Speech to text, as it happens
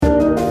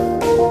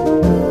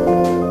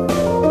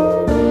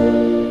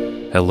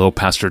Hello,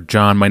 Pastor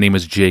John. My name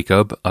is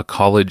Jacob, a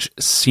college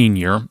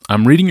senior.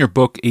 I'm reading your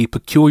book, A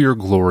Peculiar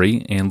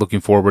Glory, and looking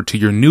forward to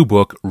your new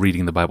book,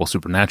 Reading the Bible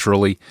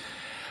Supernaturally.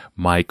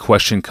 My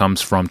question comes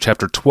from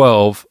chapter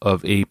 12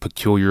 of A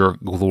Peculiar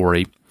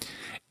Glory.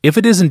 If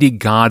it is indeed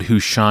God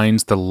who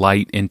shines the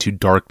light into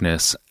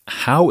darkness,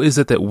 how is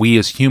it that we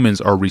as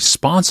humans are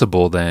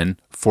responsible then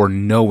for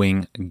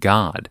knowing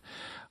God?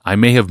 I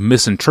may have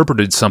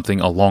misinterpreted something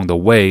along the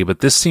way,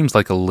 but this seems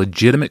like a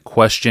legitimate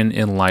question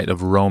in light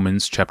of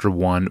Romans chapter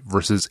 1,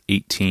 verses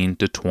 18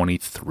 to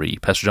 23.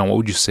 Pastor John, what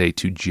would you say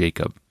to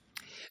Jacob?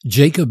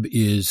 Jacob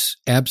is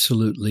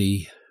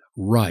absolutely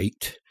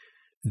right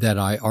that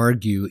I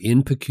argue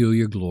in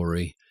Peculiar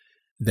Glory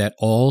that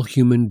all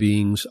human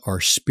beings are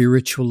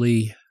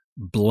spiritually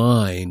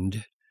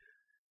blind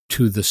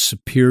to the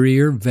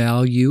superior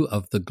value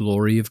of the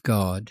glory of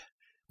God,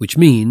 which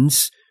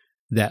means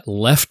that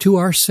left to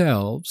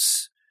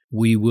ourselves,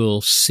 we will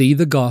see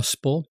the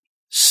gospel,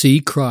 see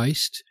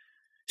Christ,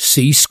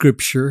 see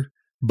Scripture,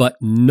 but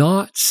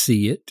not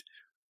see it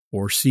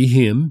or see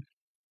Him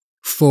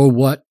for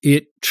what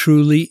it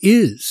truly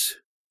is,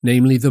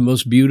 namely the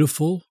most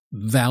beautiful,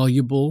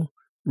 valuable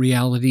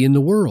reality in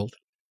the world.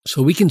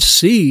 So we can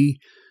see,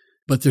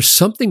 but there's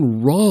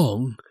something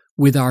wrong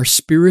with our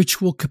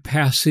spiritual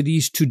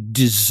capacities to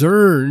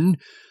discern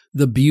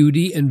the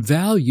beauty and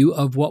value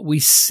of what we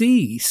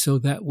see, so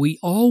that we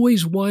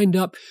always wind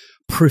up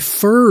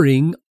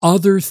preferring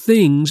other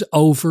things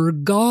over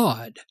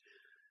God.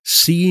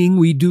 Seeing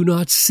we do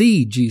not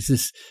see,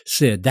 Jesus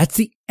said. That's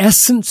the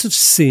essence of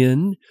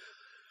sin,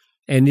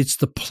 and it's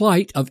the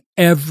plight of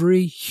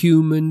every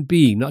human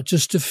being, not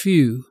just a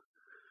few.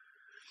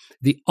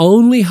 The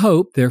only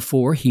hope,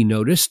 therefore, he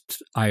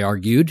noticed, I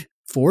argued,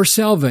 for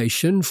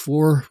salvation,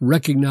 for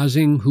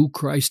recognizing who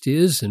Christ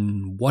is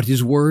and what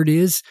His Word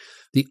is,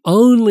 the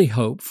only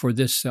hope for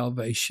this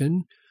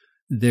salvation,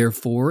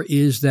 therefore,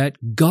 is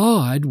that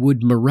God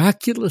would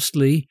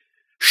miraculously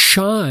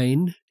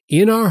shine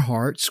in our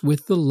hearts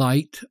with the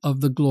light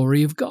of the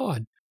glory of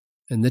God.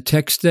 And the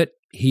text that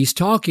he's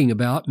talking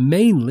about,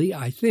 mainly,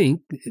 I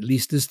think, at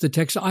least is the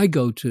text I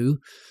go to,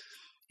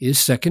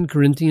 is 2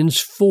 Corinthians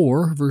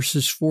 4,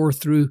 verses 4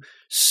 through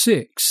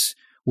 6,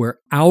 where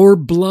our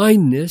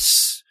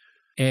blindness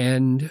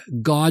and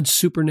God's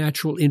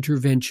supernatural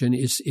intervention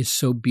is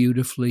so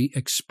beautifully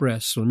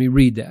expressed. So let me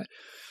read that.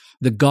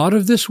 The God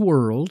of this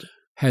world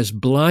has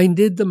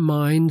blinded the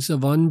minds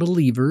of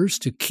unbelievers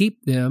to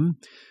keep them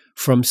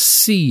from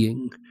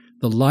seeing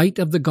the light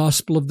of the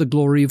gospel of the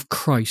glory of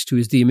Christ, who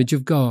is the image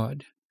of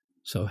God.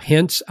 So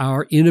hence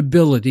our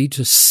inability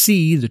to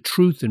see the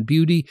truth and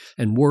beauty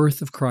and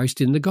worth of Christ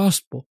in the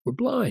gospel. We're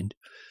blind.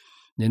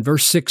 And then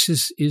verse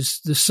 6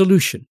 is the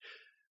solution.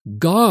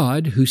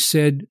 God, who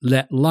said,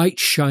 "Let light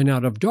shine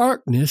out of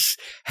darkness,"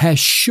 has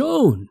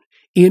shone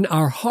in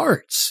our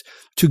hearts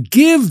to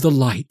give the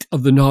light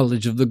of the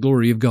knowledge of the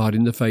glory of God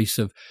in the face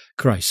of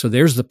Christ. So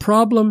there's the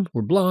problem.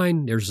 We're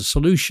blind. There's the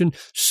solution.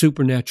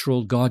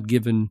 Supernatural,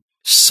 God-given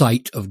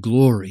sight of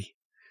glory.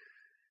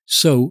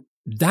 So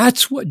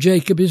that's what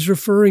Jacob is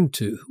referring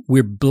to.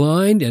 We're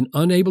blind and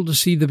unable to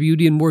see the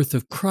beauty and worth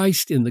of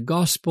Christ in the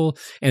gospel,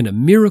 and a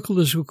miracle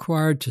is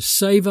required to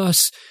save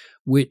us,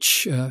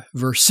 which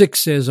verse 6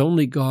 says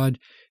only God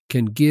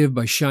can give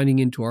by shining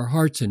into our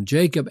hearts. And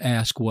Jacob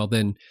asked, well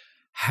then,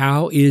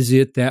 how is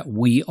it that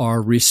we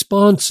are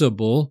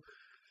responsible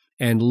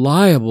and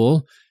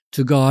liable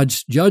to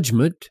God's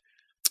judgment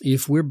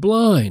if we're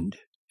blind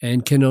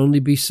and can only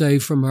be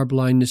saved from our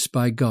blindness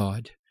by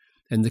God?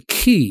 And the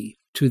key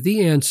to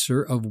the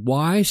answer of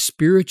why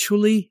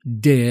spiritually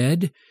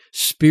dead,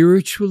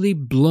 spiritually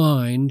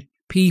blind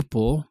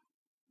people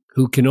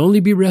who can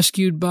only be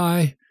rescued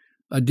by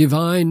a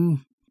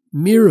divine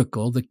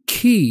miracle, the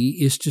key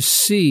is to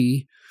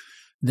see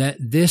that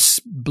this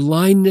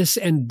blindness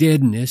and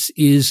deadness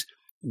is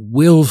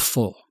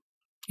willful.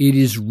 It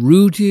is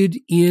rooted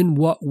in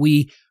what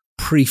we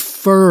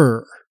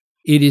prefer.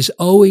 It is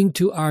owing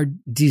to our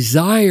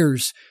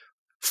desires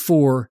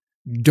for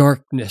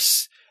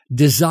darkness,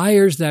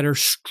 desires that are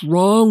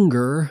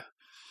stronger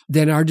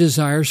than our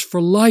desires for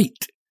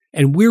light.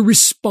 And we're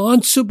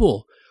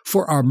responsible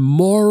for our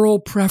moral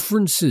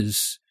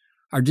preferences,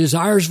 our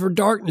desires for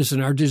darkness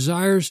and our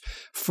desires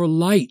for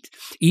light.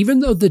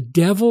 Even though the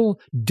devil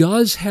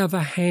does have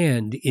a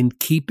hand in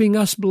keeping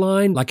us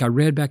blind, like I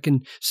read back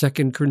in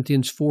 2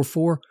 Corinthians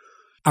 4:4,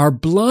 our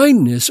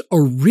blindness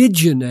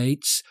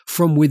originates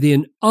from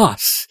within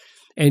us,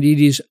 and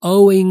it is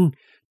owing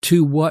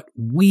to what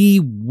we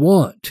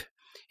want.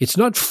 It's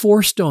not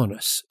forced on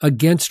us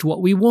against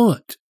what we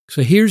want.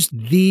 So here's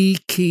the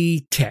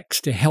key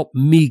text to help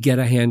me get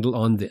a handle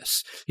on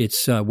this.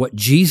 It's what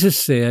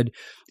Jesus said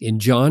in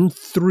John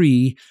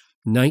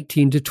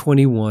 3:19 to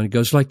 21. It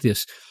goes like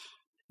this.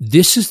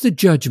 This is the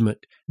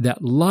judgment,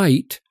 that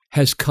light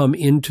has come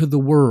into the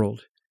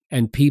world,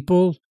 and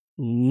people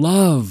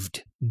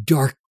loved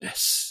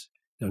darkness.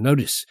 Now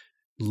notice,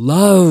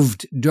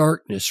 loved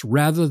darkness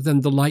rather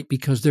than the light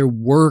because their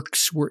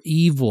works were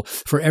evil.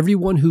 For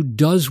everyone who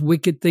does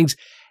wicked things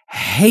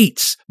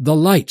hates the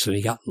light. So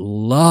you got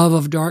love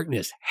of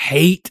darkness,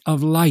 hate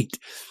of light,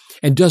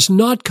 and does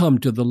not come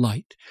to the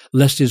light,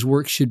 lest his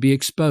work should be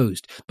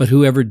exposed. But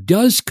whoever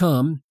does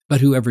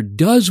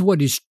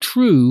what is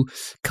true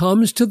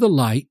comes to the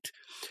light,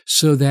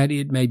 so that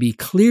it may be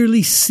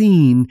clearly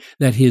seen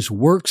that his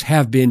works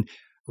have been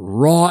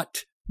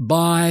wrought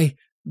by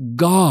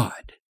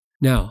God.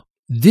 Now,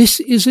 this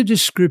is a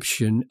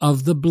description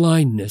of the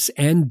blindness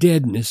and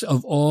deadness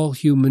of all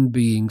human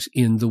beings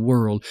in the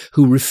world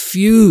who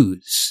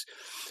refuse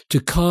to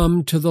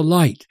come to the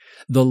light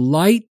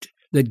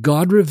that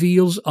God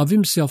reveals of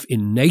himself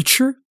in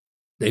nature.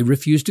 They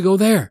refuse to go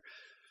there.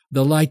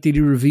 The light that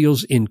he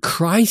reveals in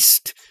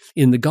Christ,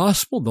 in the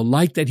gospel, the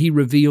light that he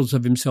reveals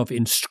of himself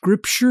in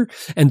Scripture.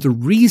 And the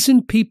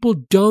reason people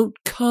don't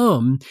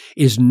come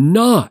is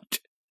not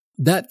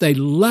that they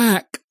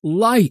lack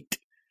light,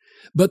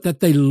 but that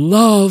they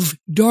love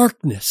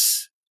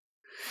darkness.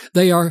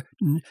 They are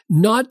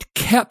not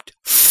kept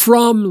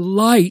from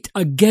light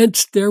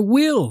against their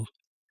will.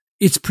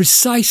 It's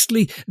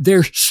precisely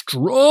their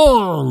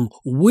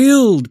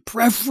strong-willed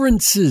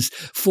preferences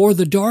for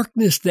the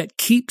darkness that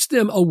keeps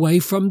them away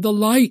from the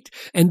light.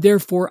 And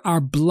therefore,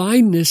 our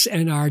blindness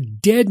and our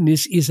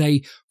deadness is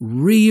a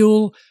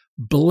real,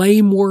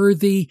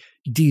 blameworthy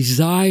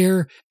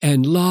desire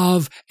and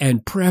love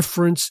and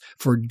preference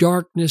for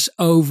darkness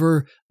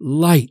over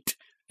light.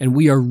 And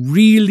we are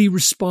really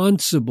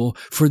responsible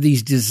for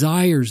these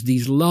desires,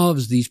 these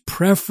loves, these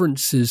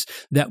preferences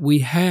that we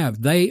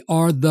have. They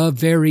are the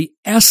very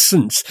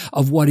essence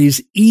of what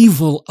is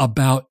evil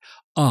about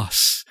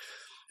us.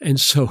 And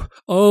so,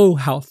 oh,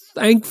 how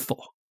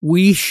thankful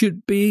we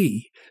should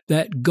be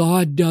that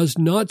God does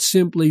not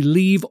simply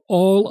leave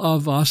all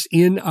of us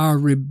in our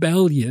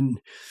rebellion,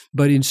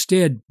 but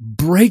instead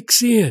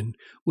breaks in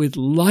with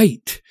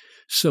light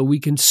so we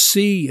can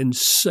see and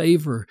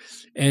savor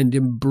and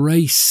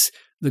embrace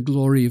the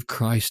glory of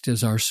Christ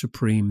as our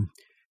supreme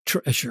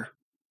treasure.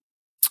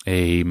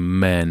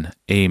 Amen.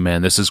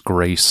 Amen. This is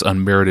grace,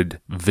 unmerited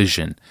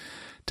vision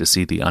to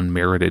see the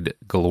unmerited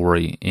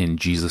glory in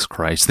Jesus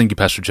Christ. Thank you,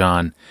 Pastor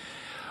John.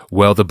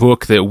 Well, the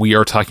book that we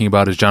are talking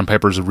about is John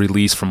Piper's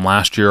release from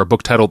last year, a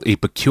book titled A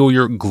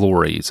Peculiar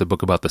Glory. It's a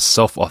book about the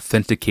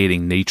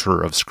self-authenticating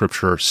nature of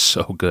Scripture.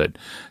 So good.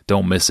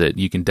 Don't miss it.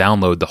 You can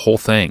download the whole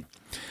thing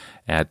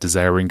at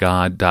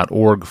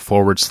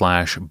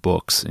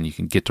desiringgod.org/books, and you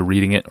can get to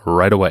reading it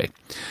right away.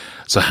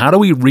 So how do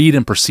we read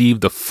and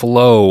perceive the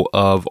flow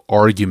of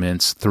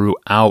arguments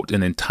throughout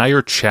an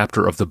entire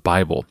chapter of the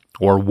Bible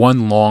or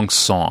one long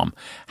psalm?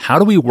 How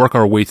do we work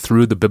our way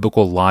through the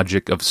biblical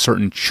logic of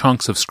certain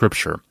chunks of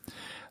Scripture?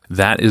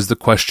 That is the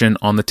question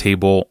on the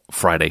table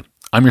Friday.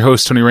 I'm your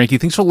host, Tony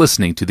Ranke. Thanks for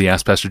listening to the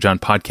Ask Pastor John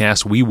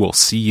podcast. We will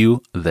see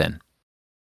you then.